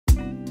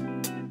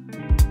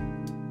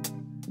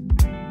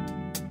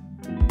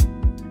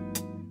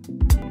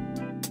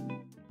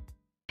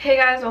Hey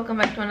guys, welcome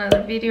back to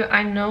another video.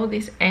 I know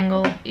this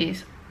angle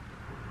is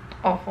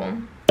awful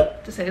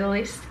to say the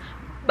least,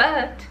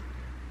 but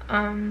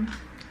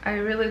I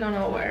really don't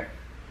know where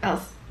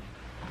else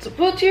to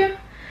put you,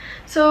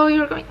 so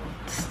you're going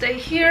to stay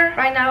here.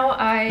 Right now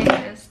I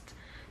just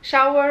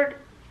showered,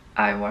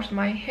 I washed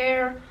my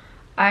hair.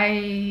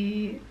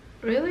 I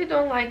really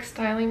don't like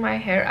styling my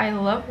hair. I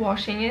love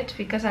washing it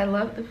because I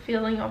love the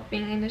feeling of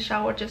being in the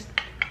shower, just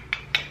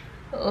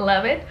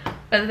love it.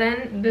 But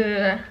then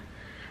the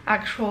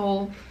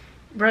actual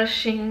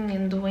brushing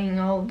and doing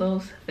all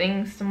those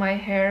things to my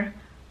hair,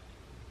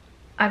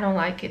 I don't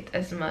like it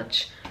as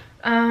much.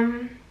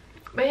 But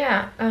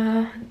yeah,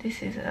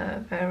 this is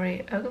a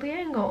very ugly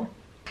angle.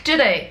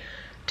 Today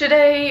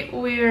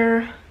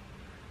we're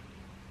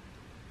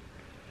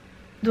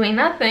doing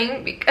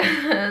nothing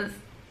because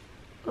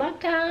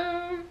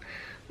lockdown,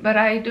 but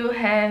I do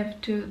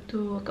have to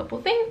do a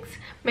couple things.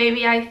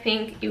 Maybe I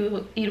think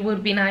it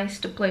would be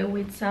nice to play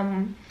with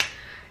some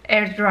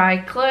air dry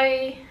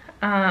clay.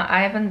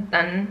 I haven't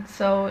done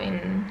so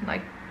in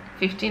like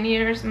 15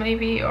 years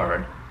maybe,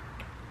 or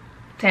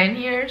 10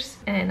 years,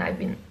 and I've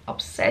been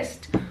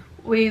obsessed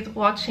with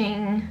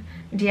watching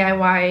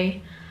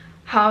DIY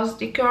house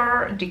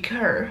decor.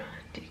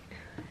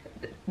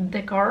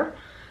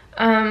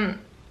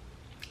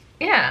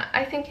 Yeah,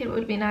 I think it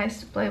would be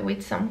nice to play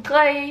with some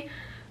clay,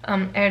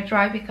 air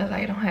dry, because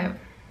I don't have,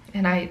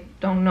 and I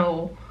don't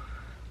know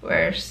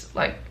where's,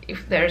 like,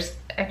 if there's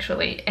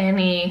actually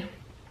any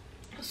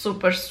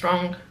super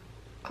strong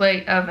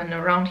clay oven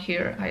around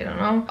here. I don't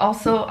know.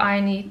 Also, I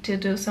need to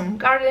do some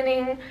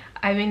gardening.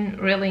 I've been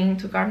really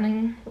into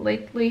gardening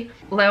lately.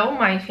 Leo,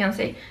 my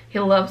fiance, he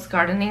loves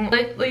gardening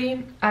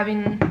lately. I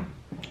don't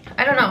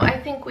know, I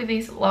think with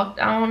this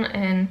lockdown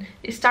and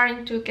it's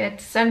starting to get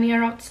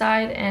sunnier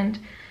outside, and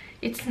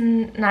it's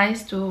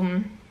nice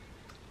to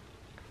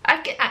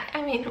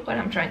I mean, what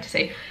I'm trying to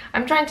say,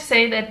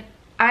 that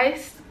I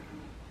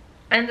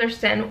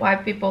understand why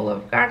people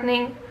love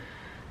gardening,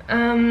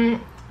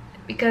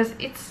 because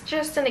it's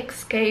just an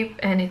escape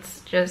and it's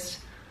just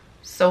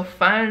so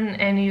fun,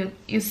 and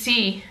you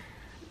see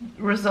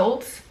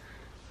results,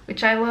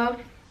 which I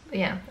love.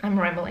 Yeah, I'm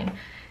rambling.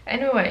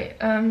 Anyway,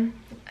 and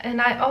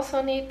I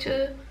also need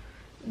to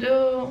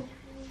do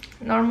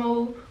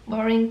normal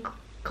boring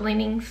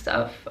cleaning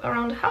stuff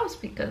around the house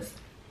because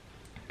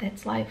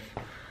that's life.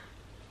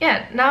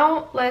 Yeah,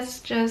 now let's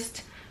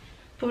just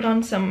put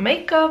on some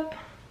makeup.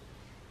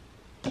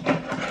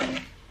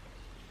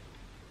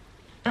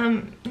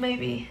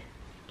 Maybe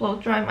blow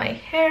dry my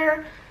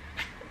hair.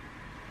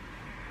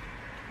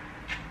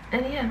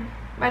 And yeah,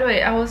 by the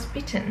way, I was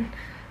bitten.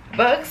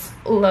 Bugs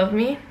love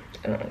me.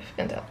 I don't know if you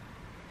can tell.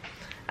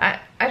 I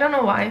don't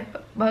know why,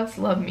 but bugs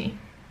love me.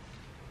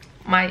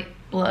 My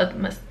blood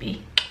must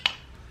be.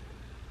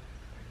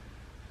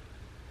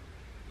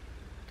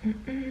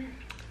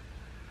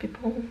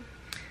 People.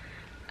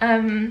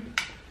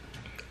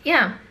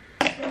 Yeah,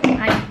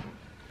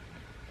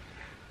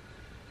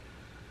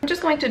 I'm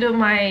just going to do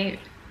my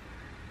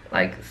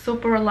like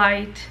super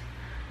light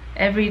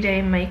everyday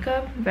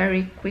makeup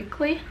very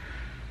quickly.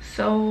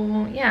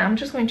 So yeah, I'm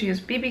just going to use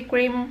BB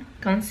cream,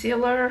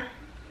 concealer,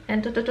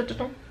 and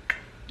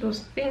those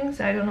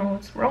things. I don't know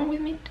what's wrong with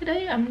me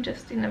today. I'm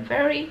just in a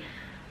very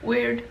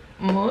weird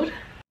mood.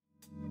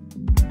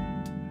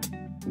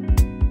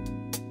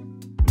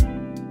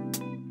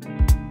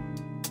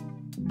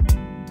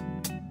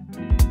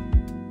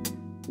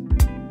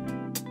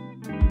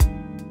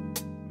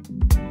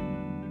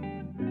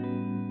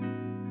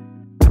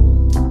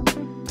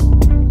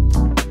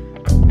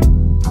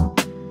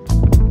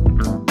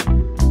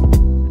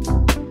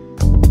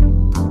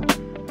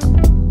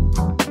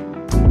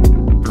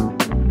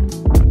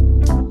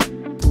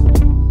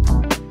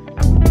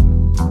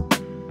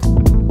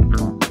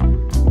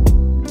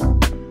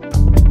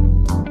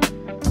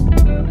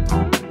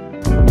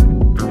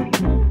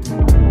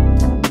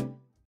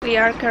 We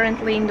are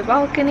currently in the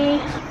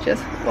balcony,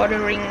 just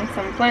watering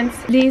some plants.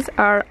 These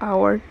are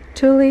our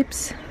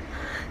tulips.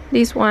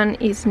 This one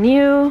is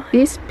new.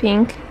 This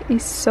pink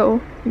is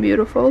so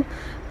beautiful.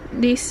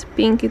 This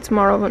pink, it's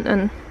more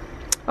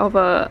of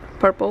a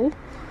purple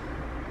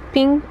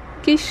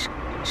pinkish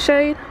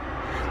shade,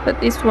 but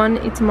this one,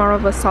 it's more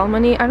of a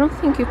salmony. I don't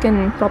think you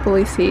can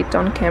properly see it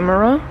on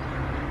camera,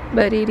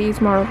 but it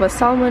is more of a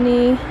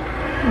salmony,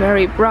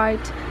 very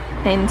bright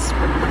and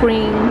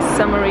spring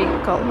summery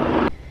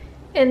color.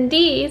 And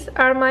these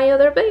are my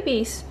other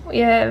babies. We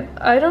have,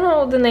 I don't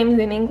know the names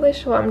in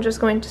English, so I'm just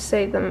going to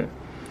say them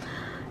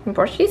in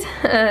Portuguese.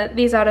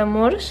 These are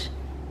amores.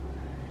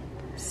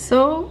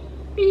 So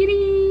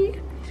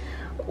pretty.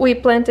 We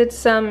planted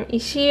some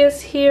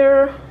ichias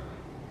here,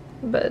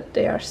 but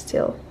they are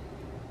still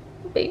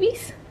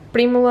babies.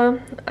 Primula,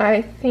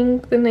 I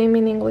think the name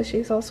in English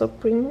is also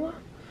Primula.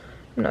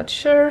 I'm not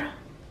sure.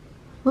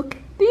 Look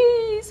at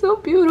these, so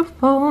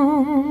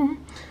beautiful.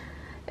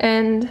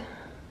 And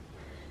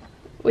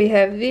we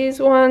have these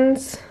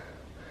ones.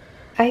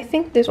 I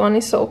think this one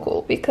is so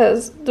cool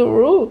because the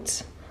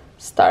roots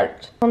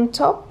start on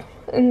top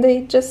and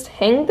they just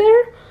hang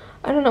there.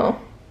 I don't know.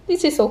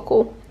 this is so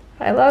cool.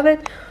 I love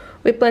it.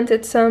 We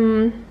planted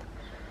some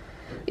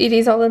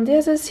Iris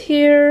holandesas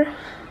here.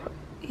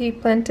 He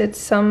planted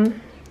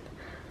some,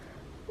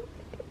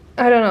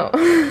 I don't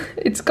know,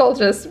 it's called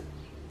just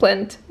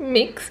plant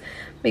mix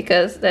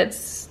because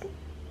that's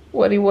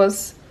what it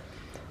was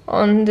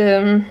on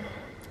the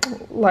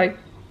like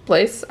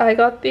place I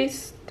got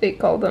this. They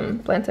call them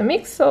planta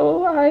mix,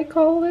 so I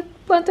call it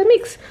planta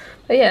mix.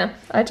 But yeah,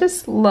 I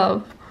just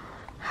love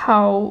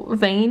how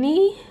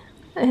veiny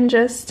and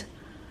just,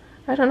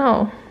 I don't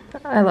know,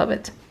 I love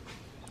it.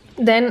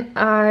 Then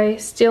I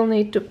still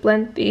need to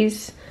plant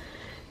these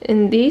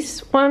in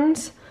these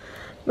ones,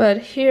 but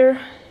here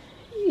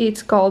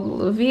it's called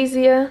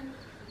Lovisia,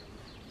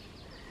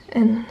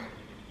 and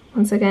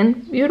once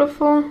again,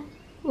 beautiful,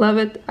 love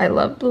it. I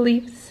love the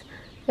leaves,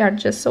 they are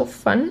just so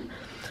fun.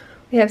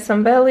 We have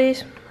some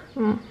bellies.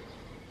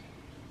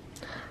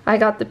 I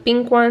got the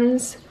pink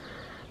ones.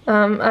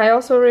 I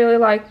also really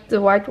like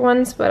the white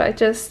ones, but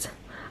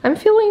I'm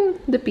feeling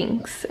the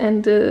pinks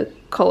and the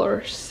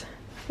colors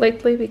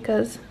lately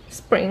because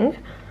spring.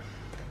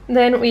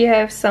 Then we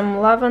have some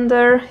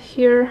lavender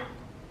here,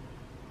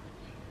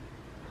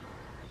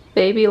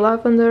 baby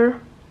lavender,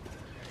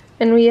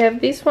 and we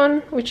have this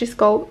one which is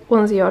called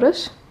 11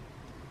 horas.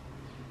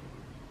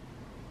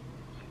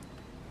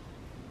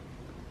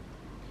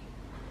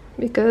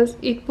 Because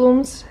it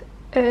blooms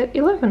at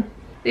 11.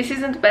 This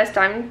isn't the best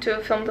time to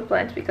film the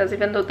plants because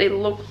even though they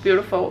look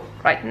beautiful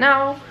right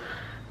now,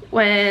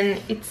 when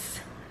it's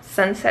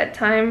sunset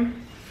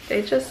time,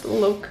 they just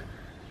look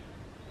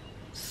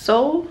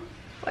so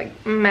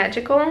like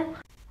magical.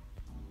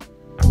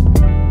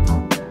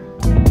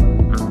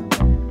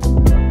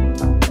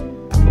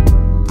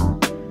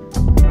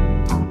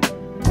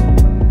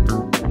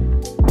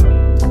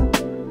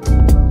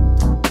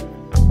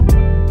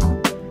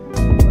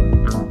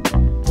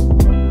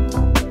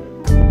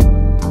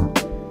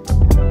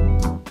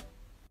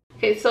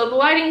 Okay, so the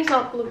lighting is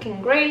not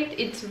looking great.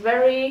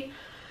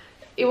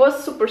 It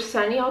was super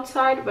sunny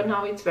outside, but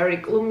now it's very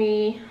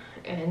gloomy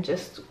and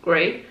just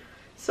gray.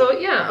 So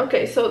yeah,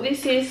 okay, so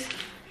this is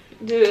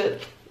the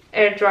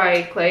air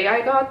dry clay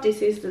I got.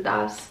 This is the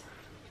Das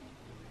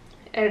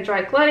air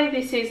dry clay.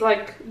 This is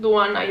like the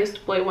one I used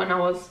to play when I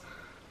was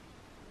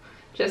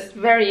just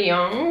very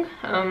young.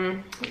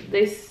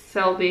 They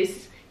sell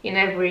this in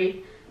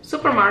every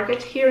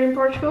supermarket here in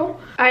Portugal.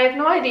 I have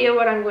no idea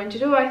what I'm going to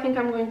do. I think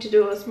I'm going to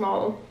do a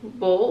small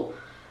bowl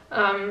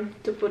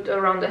to put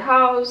around the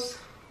house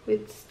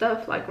with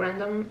stuff like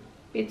random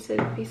bits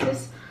and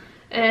pieces.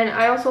 And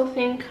I also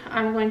think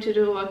I'm going to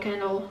do a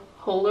candle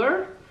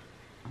holder,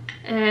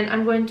 and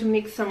I'm going to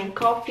mix some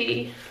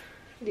coffee.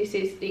 This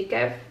is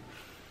decaf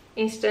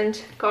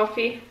instant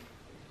coffee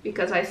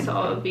because I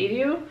saw a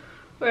video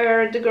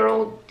where the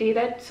girl did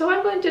that, so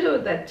I'm going to do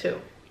that too.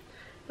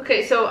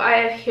 Okay, so I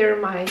have here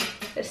my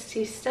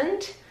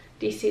assistant.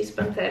 This is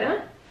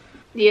Pantera.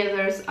 The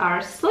others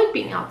are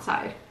sleeping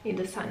outside in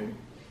the sun,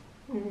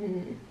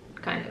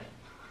 kind of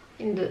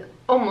in the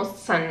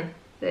almost sun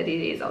that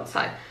it is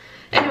outside.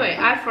 Anyway,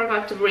 I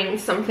forgot to bring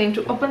something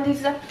to open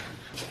this up.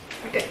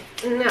 Okay,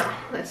 now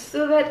let's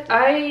do that.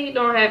 I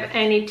don't have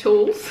any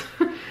tools,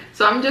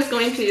 so I'm just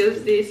going to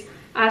use this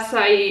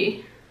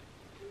acai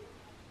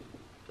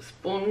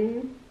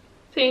spoon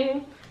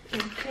thing.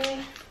 Okay,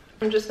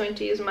 I'm just going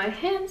to use my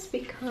hands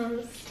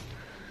because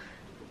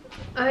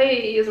I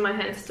use my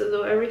hands to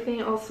do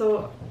everything.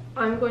 Also,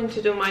 I'm going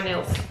to do my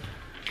nails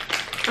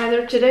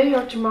either today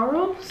or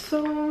tomorrow,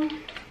 so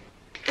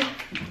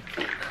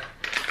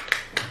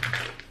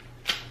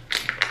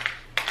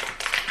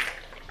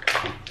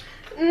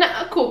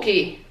no,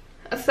 cookie,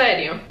 a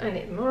sério. I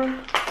need more.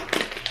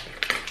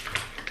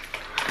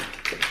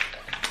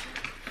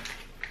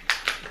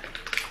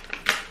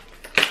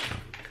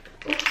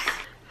 Oops.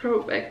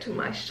 Throw back to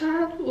my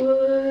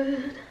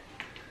childhood.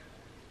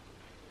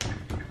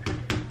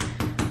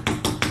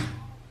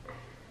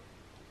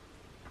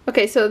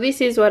 Okay, so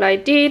this is what I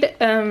did.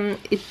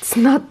 It's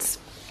not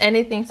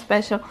anything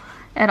special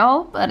at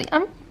all, but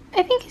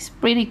I think it's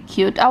pretty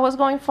cute. I was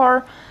going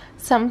for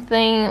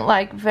something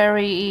like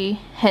very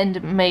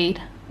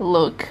handmade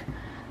look,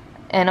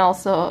 and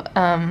also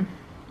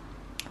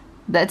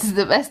that's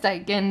the best I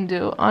can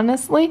do,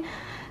 honestly.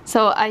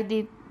 So I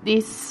did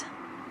this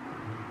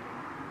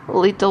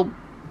little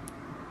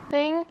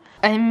thing.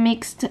 I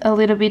mixed a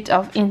little bit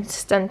of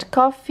instant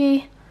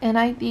coffee, and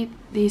I did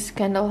this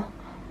candle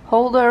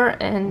holder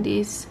and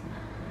this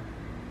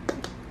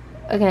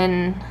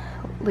again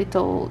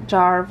little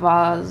jar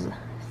vase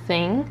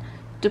thing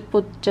to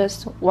put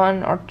just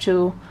one or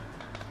two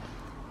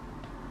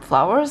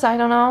flowers, I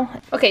don't know.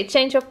 Okay,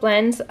 change of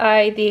plans.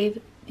 I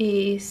did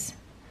this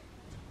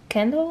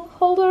candle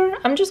holder.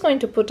 I'm just going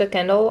to put a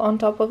candle on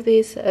top of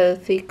this, a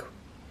thick,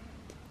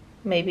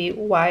 maybe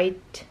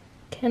white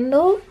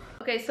candle.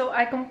 Okay, so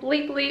I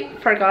completely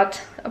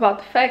forgot about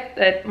the fact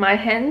that my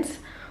hands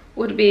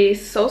would be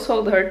so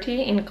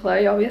dirty in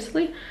clay,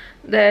 obviously,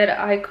 that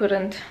I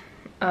couldn't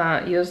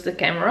use the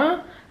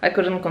camera. I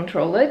couldn't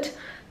control it.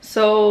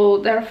 So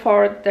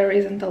therefore there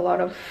isn't a lot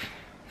of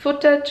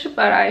footage,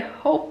 but I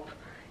hope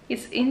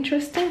it's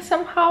interesting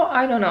somehow.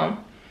 I don't know.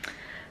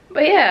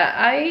 But yeah,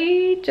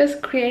 I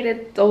just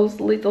created those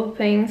little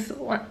things.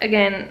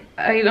 Again,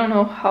 I don't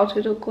know how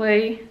to do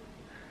clay.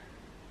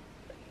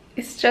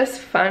 It's just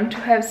fun to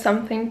have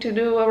something to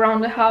do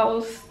around the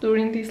house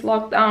during this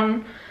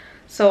lockdown,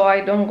 so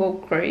I don't go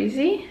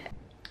crazy.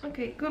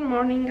 Okay, good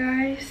morning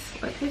guys.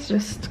 Let me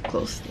just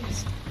close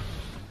this.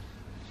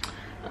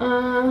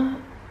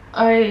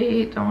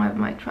 I don't have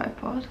my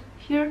tripod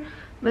here,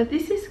 but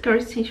this is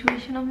current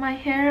situation of my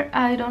hair.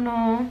 I don't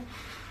know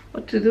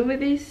what to do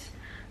with this.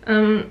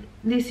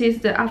 This is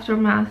the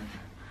aftermath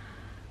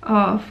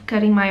of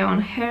cutting my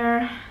own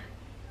hair.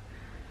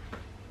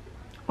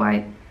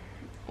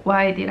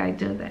 Why did I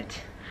do that?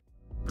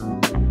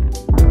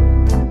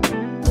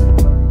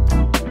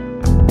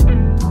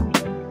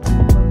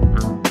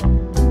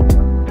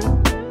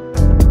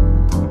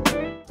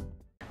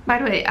 By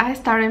the way, I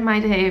started my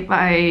day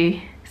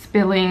by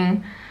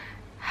spilling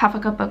half a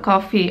cup of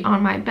coffee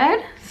on my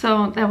bed,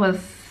 so that was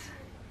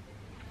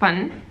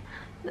fun.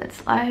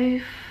 That's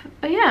life.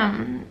 But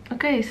yeah,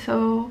 okay,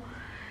 so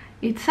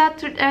it's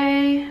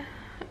Saturday.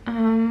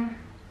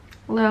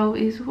 Leo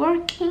is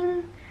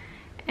working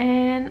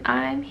and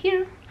I'm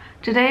here.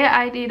 Today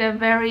I did a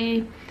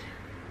very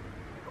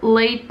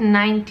late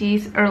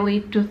 90s,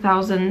 early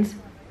 2000s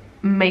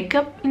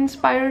makeup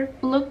inspired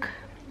look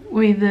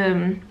with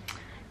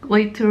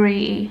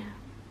glittery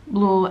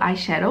blue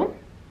eyeshadow.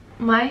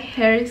 My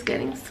hair is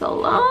getting so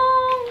long.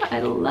 I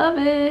love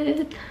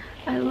it.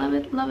 I love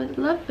it, love it,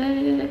 love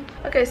it.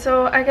 Okay,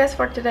 so I guess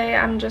for today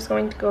I'm just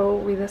going to go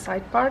with the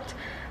side part.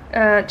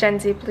 Gen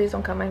Z, please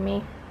don't come at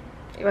me.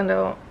 Even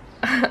though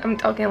I'm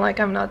talking like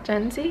I'm not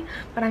Gen Z,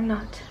 but I'm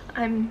not.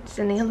 I'm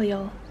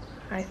Zennial,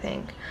 I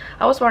think.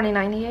 I was born in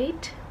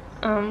 98.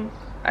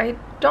 I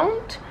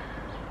don't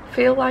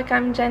feel like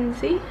I'm Gen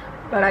Z,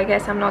 but I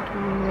guess I'm not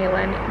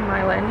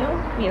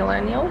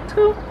millennial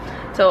too.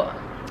 So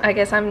I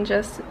guess I'm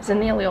just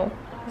Zennial.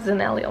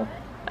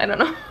 I don't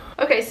know.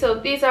 Okay, so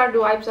these are the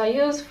wipes I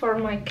use for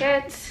my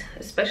cats,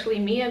 especially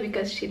Mia,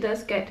 because she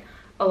does get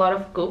a lot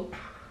of goop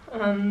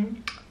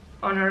on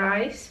her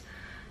eyes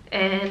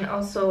and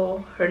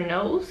also her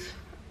nose.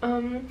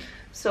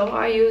 So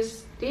I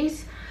use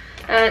these.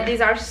 These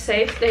are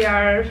safe. They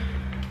are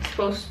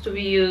supposed to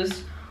be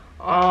used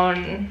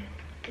on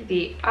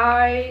the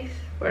eyes.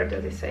 Where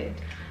does it say it?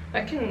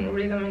 I can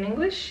read them in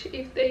English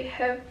if they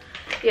have.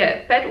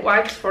 Yeah, pet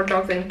wipes for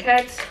dogs and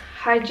cats,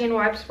 hygiene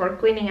wipes for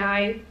cleaning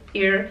eye,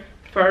 ear,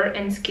 fur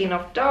and skin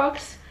of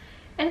dogs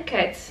and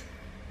cats.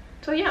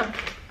 So yeah,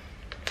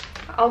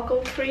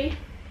 alcohol free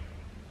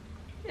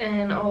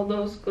and all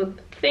those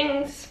good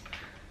things.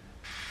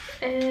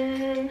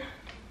 And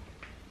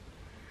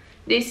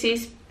this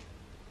is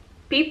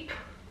Pee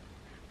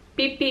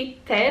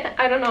Ted.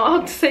 I don't know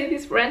how to say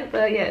this brand,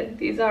 but yeah,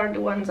 these are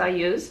the ones I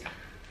use.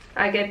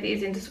 I get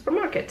these in the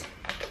supermarket.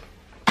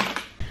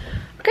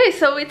 Okay,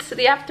 so it's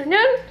the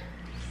afternoon.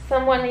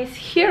 Someone is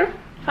here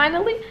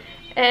finally,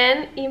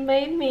 and he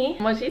made me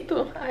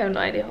mojito. I have no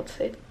idea how to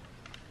say it.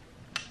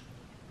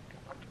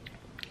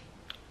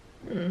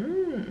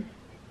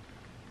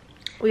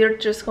 We are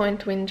just going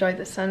to enjoy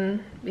the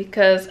sun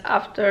because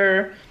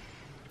after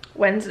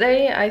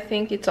Wednesday I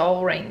think it's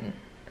all rain.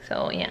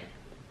 So yeah.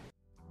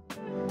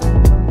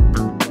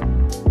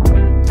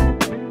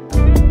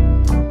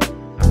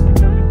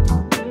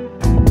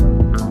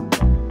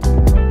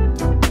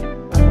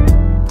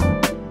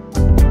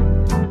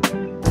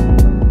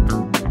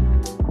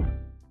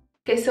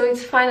 Okay, so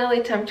it's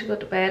finally time to go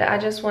to bed. I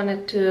just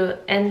wanted to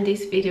end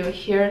this video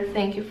here.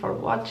 Thank you for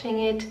watching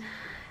it.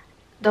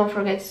 Don't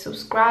forget to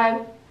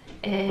subscribe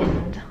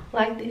and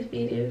like this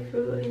video if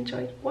you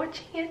enjoyed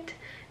watching it.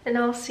 And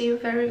I'll see you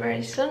very,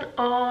 very soon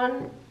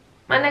on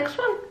my next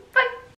one.